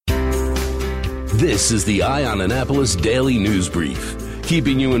This is the Eye on Annapolis Daily News Brief,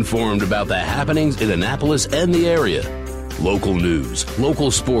 keeping you informed about the happenings in Annapolis and the area. Local news,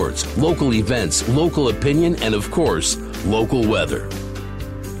 local sports, local events, local opinion, and of course, local weather.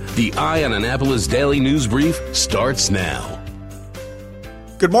 The Eye on Annapolis Daily News Brief starts now.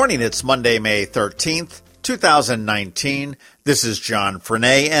 Good morning. It's Monday, May 13th, 2019. This is John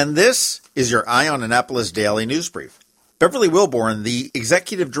Frenaye, and this is your Eye on Annapolis Daily News Brief. Beverly Wilborn, the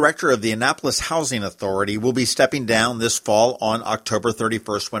executive director of the Annapolis Housing Authority, will be stepping down this fall on October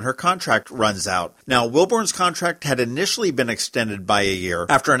 31st when her contract runs out. Now, Wilborn's contract had initially been extended by a year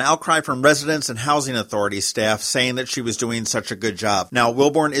after an outcry from residents and housing authority staff saying that she was doing such a good job. Now,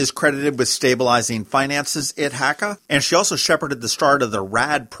 Wilborn is credited with stabilizing finances at HACA, and she also shepherded the start of the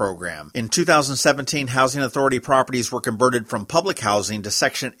RAD program. In 2017, housing authority properties were converted from public housing to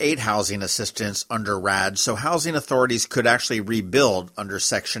Section 8 housing assistance under RAD, so housing authorities could actually rebuild under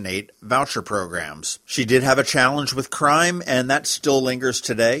Section 8 voucher programs. She did have a challenge with crime, and that still lingers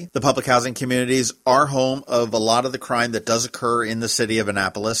today. The public housing communities are home of a lot of the crime that does occur in the city of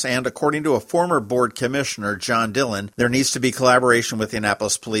Annapolis, and according to a former board commissioner, John Dillon, there needs to be collaboration with the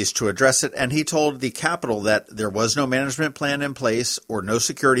Annapolis police to address it, and he told the Capitol that there was no management plan in place or no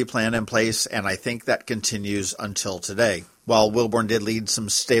security plan in place, and I think that continues until today. While Wilborn did lead some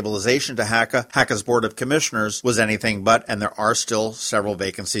stabilization to HACA, HACA's Board of Commissioners was anything but, and there are still several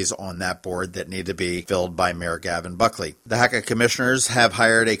vacancies on that board that need to be filled by Mayor Gavin Buckley. The HACA Commissioners have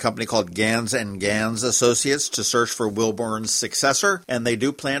hired a company called Gans & Gans Associates to search for Wilborn's successor, and they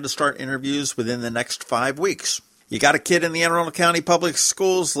do plan to start interviews within the next 5 weeks. You got a kid in the Anne Arundel County Public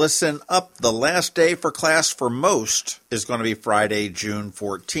Schools? Listen up. The last day for class for most is going to be Friday, June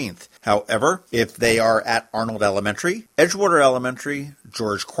 14th. However, if they are at Arnold Elementary, Edgewater Elementary,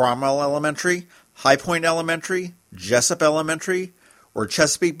 George Cromwell Elementary, High Point Elementary, Jessup Elementary, or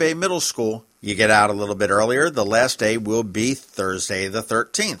Chesapeake Bay Middle School, you get out a little bit earlier. The last day will be Thursday the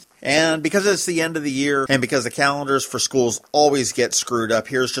 13th. And because it's the end of the year and because the calendars for schools always get screwed up,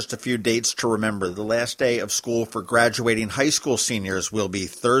 here's just a few dates to remember. The last day of school for graduating high school seniors will be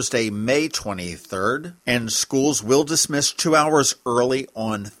Thursday, May 23rd. And schools will dismiss 2 hours early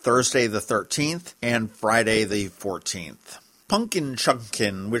on Thursday the 13th and Friday the 14th. Pumpkin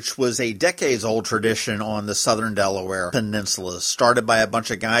Chunkin', which was a decades-old tradition on the southern Delaware Peninsula, started by a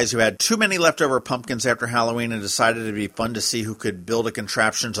bunch of guys who had too many leftover pumpkins after Halloween and decided it'd be fun to see who could build a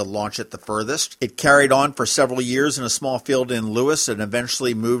contraption to launch it the furthest. It carried on for several years in a small field in Lewis and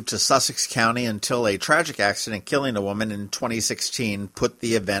eventually moved to Sussex County until a tragic accident killing a woman in 2016 put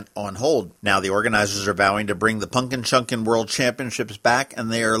the event on hold. Now the organizers are vowing to bring the Pumpkin Chunkin' World Championships back,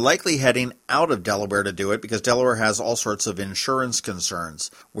 and they are likely heading out of Delaware to do it because Delaware has all sorts of insurance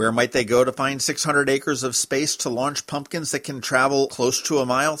concerns. Where might they go to find 600 acres of space to launch pumpkins that can travel close to a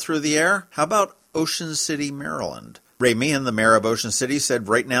mile through the air? How about Ocean City, Maryland? Ray Meehan, the mayor of Ocean City, said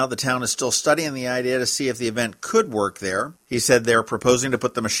right now the town is still studying the idea to see if the event could work there. He said they're proposing to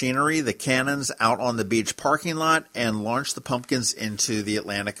put the machinery, the cannons, out on the beach parking lot and launch the pumpkins into the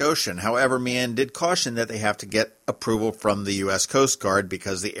Atlantic Ocean. However, Meehan did caution that they have to get approval from the U.S. Coast Guard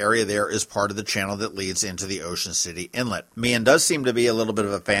because the area there is part of the channel that leads into the Ocean City Inlet. Meehan does seem to be a little bit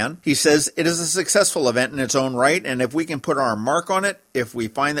of a fan. He says it is a successful event in its own right, and if we can put our mark on it, if we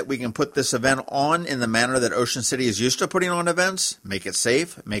find that we can put this event on in the manner that Ocean City is used to putting on events, make it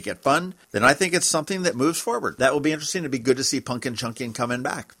safe, make it fun, then I think it's something that moves forward. That will be interesting. It'll be good to see Pumpkin Chunkin' coming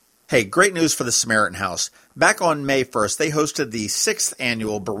back. Hey, great news for the Samaritan House. Back on May 1st, they hosted the 6th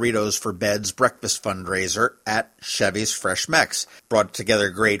annual Burritos for Beds breakfast fundraiser at Chevy's Fresh Mex. Brought together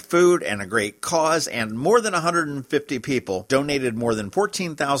great food and a great cause, and more than 150 people donated more than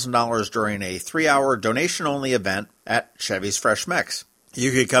 $14,000 during a 3-hour donation-only event at Chevy's Fresh Mex.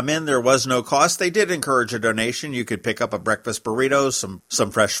 You could come in. There was no cost. They did encourage a donation. You could pick up a breakfast burrito,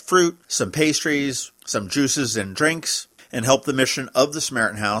 some fresh fruit, some pastries, some juices and drinks, and help the mission of the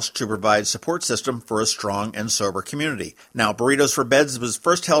Samaritan House to provide support system for a strong and sober community. Now, Burritos for Beds was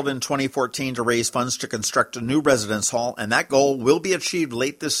first held in 2014 to raise funds to construct a new residence hall, and that goal will be achieved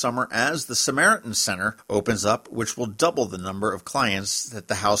late this summer as the Samaritan Center opens up, which will double the number of clients that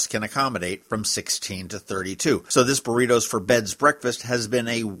the house can accommodate from 16 to 32. So this Burritos for Beds breakfast has been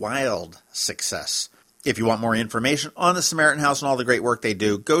a wild success. If you want more information on the Samaritan House and all the great work they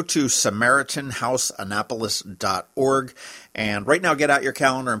do, go to SamaritanHouseAnnapolis.org. And right now, get out your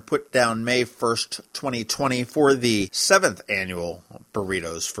calendar and put down May 1st, 2020 for the 7th annual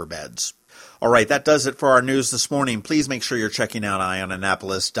Burritos for Beds. All right, that does it for our news this morning. Please make sure you're checking out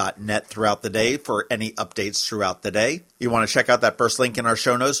eyeonannapolis.net throughout the day for any updates throughout the day. You want to check out that first link in our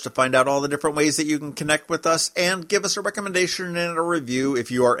show notes to find out all the different ways that you can connect with us and give us a recommendation and a review if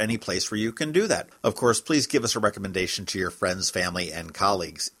you are any place where you can do that. Of course, please give us a recommendation to your friends, family, and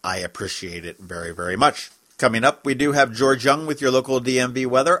colleagues. I appreciate it very, very much. Coming up, we do have George Young with your local DMV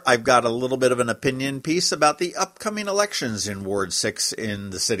weather. I've got a little bit of an opinion piece about the upcoming elections in Ward 6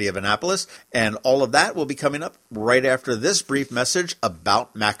 in the city of Annapolis, and all of that will be coming up right after this brief message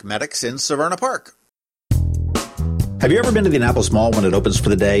about Macmedics in Severna Park. Have you ever been to the Annapolis Mall when it opens for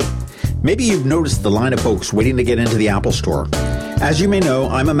the day? Maybe you've noticed the line of folks waiting to get into the Apple Store. As you may know,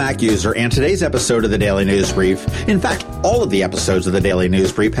 I'm a Mac user, and today's episode of the Daily News Brief, in fact, all of the episodes of the Daily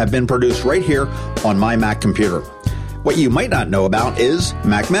News Brief have been produced right here on my Mac computer. What you might not know about is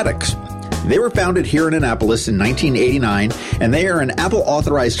Macmedics. They were founded here in Annapolis in 1989, and they are an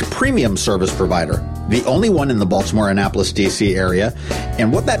Apple-authorized premium service provider, the only one in the Baltimore-Annapolis, D.C. area.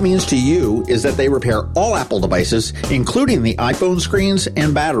 And what that means to you is that they repair all Apple devices, including the iPhone screens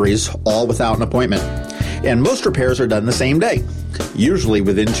and batteries, all without an appointment. And most repairs are done the same day, usually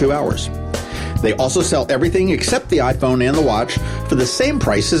within 2 hours. They also sell everything except the iPhone and the watch for the same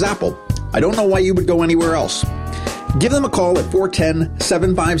price as Apple. I don't know why you would go anywhere else. Give them a call at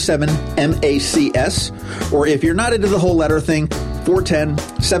 410-757-MACS, or if you're not into the whole letter thing,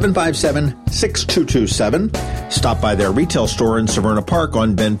 410-757-6227. Stop by their retail store in Severna Park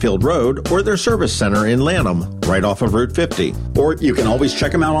on Benfield Road, or their service center in Lanham, right off of Route 50. Or you can always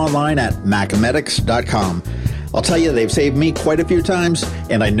check them out online at macmedics.com. I'll tell you, they've saved me quite a few times,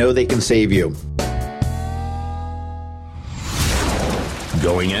 and I know they can save you.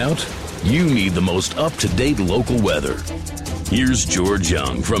 Going out? You need the most up-to-date local weather. Here's George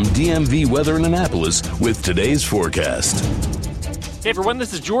Young from DMV Weather in Annapolis with today's forecast. Hey everyone,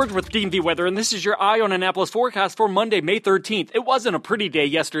 this is George with DMV Weather, and this is your Eye on Annapolis forecast for Monday, May 13th. It wasn't a pretty day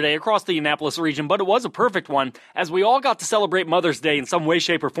yesterday across the Annapolis region, but it was a perfect one, as we all got to celebrate Mother's Day in some way,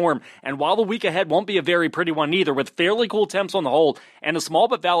 shape, or form. And while the week ahead won't be a very pretty one either, with fairly cool temps on the whole, and a small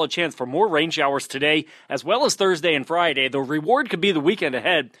but valid chance for more rain showers today, as well as Thursday and Friday, the reward could be the weekend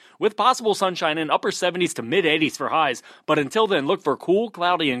ahead, with possible sunshine in upper 70s to mid-80s for highs. But until then, look for cool,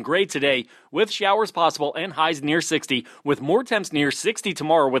 cloudy, and gray today, with showers possible and highs near 60, with more temps near 60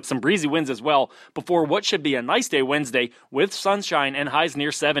 tomorrow with some breezy winds as well, before what should be a nice day Wednesday with sunshine and highs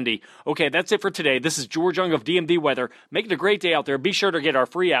near 70. Okay, that's it for today. This is George Young of DMV Weather. Make it a great day out there. Be sure to get our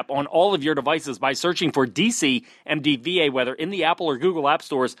free app on all of your devices by searching for DC MDVA Weather in the Apple or Google App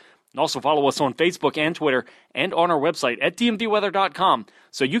Stores. And also follow us on Facebook and Twitter and on our website at dmvweather.com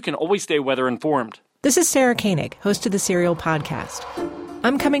so you can always stay weather informed. This is Sarah Koenig, host of the Serial Podcast.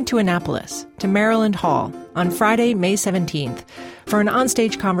 I'm coming to Annapolis, to Maryland Hall, on Friday, May 17th, for an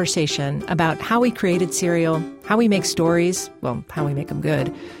onstage conversation about how we created Serial, how we make stories, well, how we make them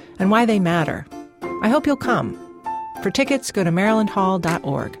good, and why they matter. I hope you'll come. For tickets, go to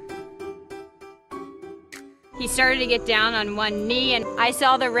marylandhall.org. He started to get down on one knee, and I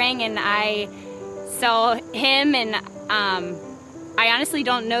saw the ring, and I saw him, and I honestly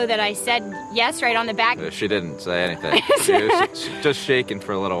don't know that I said yes right on the back. She didn't say anything. She was just shaking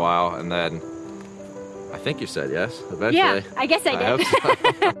for a little while, and then I think you said yes eventually. Yeah, I guess I did. hope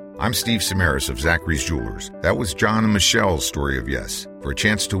so. I'm Steve Samaras of Zachary's Jewelers. That was John and Michelle's story of yes. For a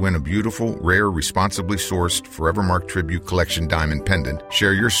chance to win a beautiful, rare, responsibly sourced Forever Mark Tribute Collection diamond pendant,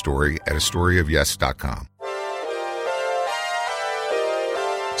 share your story at astoryofyes.com.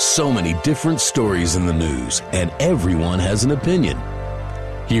 So many different stories in the news, and everyone has an opinion.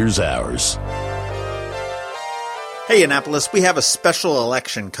 Here's ours. Hey, Annapolis, we have a special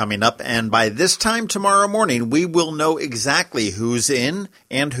election coming up, and by this time tomorrow morning, we will know exactly who's in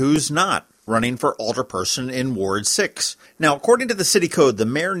and who's not running for alderperson in Ward 6. Now, according to the city code, the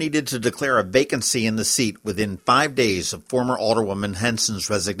mayor needed to declare a vacancy in the seat within 5 days of former Alderwoman Henson's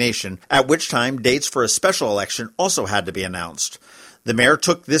resignation, at which time dates for a special election also had to be announced. The mayor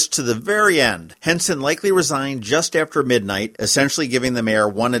took this to the very end. Henson likely resigned just after midnight, essentially giving the mayor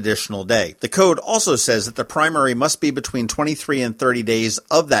one additional day. The code also says that the primary must be between 23 and 30 days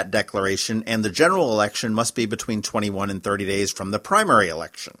of that declaration, and the general election must be between 21 and 30 days from the primary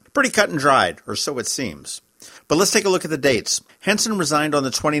election. Pretty cut and dried, or so it seems. But let's take a look at the dates. Henson resigned on the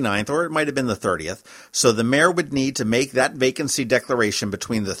 29th, or it might have been the 30th, so the mayor would need to make that vacancy declaration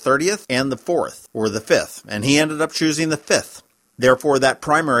between the 30th and the 4th, or the 5th, and he ended up choosing the 5th. Therefore, that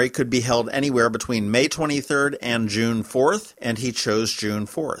primary could be held anywhere between May 23rd and June 4th, and he chose June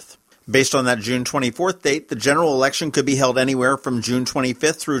 4th. Based on that June 24th date, the general election could be held anywhere from June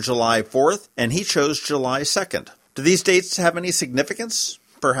 25th through July 4th, and he chose July 2nd. Do these dates have any significance?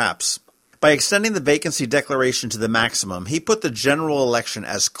 Perhaps. By extending the vacancy declaration to the maximum, he put the general election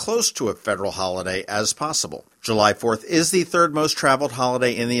as close to a federal holiday as possible. July 4th is the third most traveled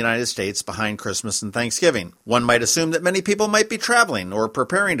holiday in the United States behind Christmas and Thanksgiving. One might assume that many people might be traveling or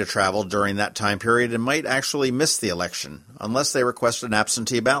preparing to travel during that time period and might actually miss the election, unless they request an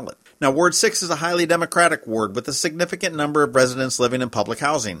absentee ballot. Now, Ward 6 is a highly Democratic ward with a significant number of residents living in public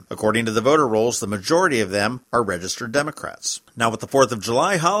housing. According to the voter rolls, the majority of them are registered Democrats. Now, with the 4th of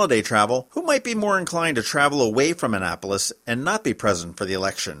July holiday travel, who might be more inclined to travel away from Annapolis and not be present for the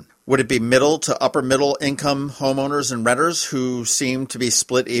election? Would it be middle to upper middle income homeowners and renters who seem to be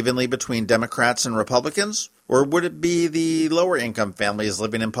split evenly between Democrats and Republicans? Or would it be the lower income families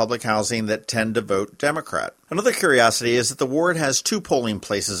living in public housing that tend to vote Democrat? Another curiosity is that the ward has 2 polling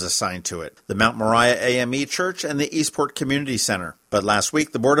places assigned to it, the Mount Moriah AME Church and the Eastport Community Center. But last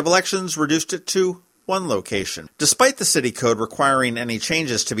week, the Board of Elections reduced it to 1 location, despite the city code requiring any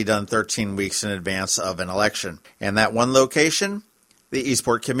changes to be done 13 weeks in advance of an election. And that 1 location? The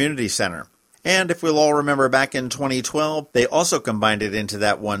Eastport Community Center. And if we'll all remember back in 2012, they also combined it into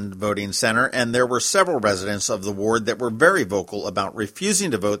that 1 voting center, and there were several residents of the ward that were very vocal about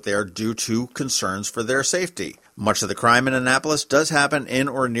refusing to vote there due to concerns for their safety. Much of the crime in Annapolis does happen in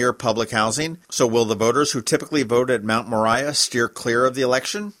or near public housing, so will the voters who typically vote at Mount Moriah steer clear of the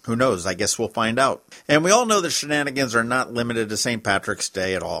election? Who knows? I guess we'll find out. And we all know that shenanigans are not limited to St. Patrick's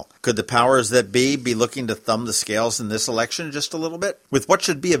Day at all. Could the powers that be looking to thumb the scales in this election just a little bit? With what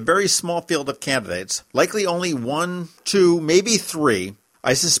should be a very small field of candidates, likely only 1, 2, maybe 3,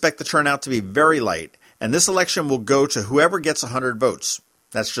 I suspect the turnout to be very light, and this election will go to whoever gets 100 votes.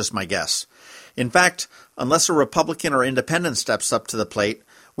 That's just my guess. In fact, unless a Republican or independent steps up to the plate,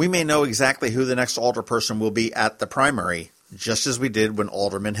 we may know exactly who the next alderperson will be at the primary, just as we did when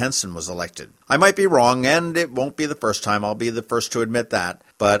Alderman Henson was elected. I might be wrong, and it won't be the first time. I'll be the first to admit that.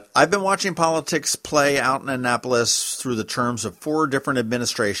 But I've been watching politics play out in Annapolis through the terms of 4 different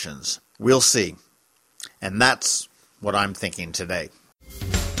administrations. We'll see. And that's what I'm thinking today.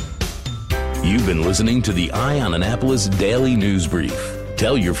 You've been listening to the Eye on Annapolis Daily News Brief.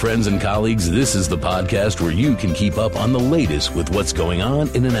 Tell your friends and colleagues this is the podcast where you can keep up on the latest with what's going on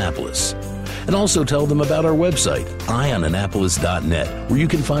in Annapolis. And also tell them about our website, eyeonannapolis.net, where you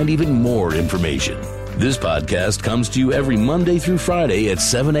can find even more information. This podcast comes to you every Monday through Friday at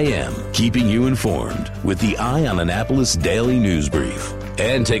 7 a.m., keeping you informed with the Eye on Annapolis Daily News Brief.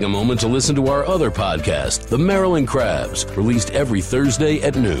 And take a moment to listen to our other podcast, The Maryland Crabs, released every Thursday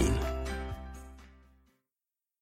at noon.